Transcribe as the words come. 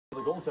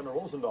the goaltender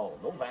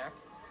Rosendahl. Novak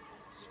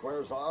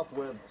squares off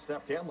with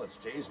Steph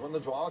Kamlitz. Jays win the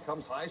draw.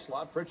 Comes high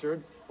slot.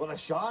 Pritchard with a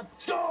shot.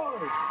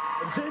 Scores!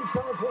 And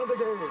Jamestown's won the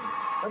game.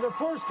 And the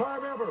first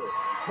time ever,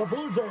 the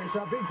Blue Jays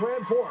have beat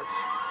Grand Forks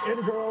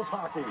in girls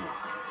hockey.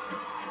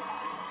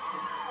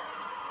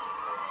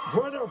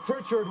 Brenna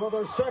Pritchard with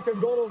her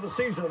second goal of the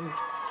season.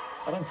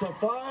 And it's a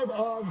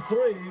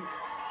 5-on-3.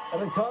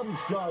 And it comes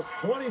just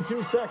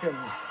 22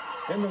 seconds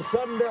in the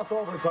sudden death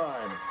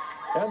overtime.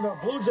 And the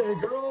Blue Jay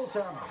girls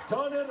have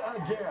done it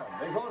again.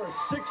 They go to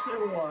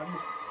 6-1.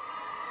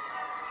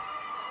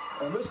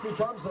 And this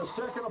becomes the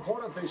second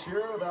opponent this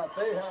year that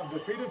they have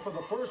defeated for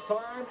the first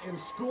time in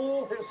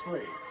school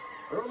history.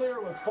 Earlier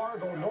with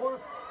Fargo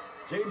North,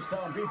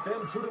 Jamestown beat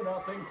them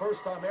 2-0.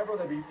 First time ever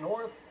they beat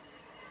North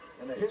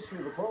in the history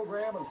of the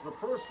program. It's the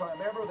first time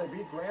ever they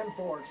beat Grand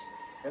Forks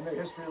in the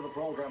history of the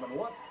program. And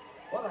what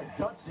a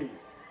gutsy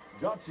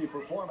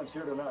performance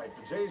here tonight.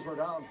 The Jays were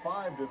down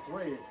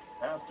 5-3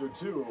 after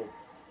 2,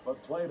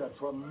 but played a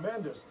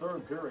tremendous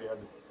third period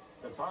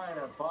to tie it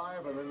at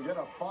 5 and then get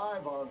a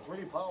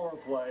 5-on-3 power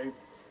play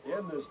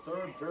in this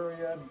third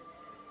period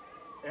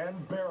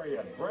and bury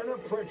it.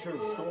 Brenna Pritchard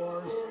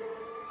scores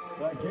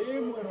the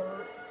game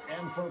winner,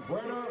 and for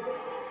Brenna,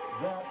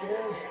 that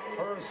is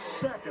her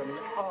second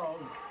of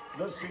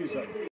the season.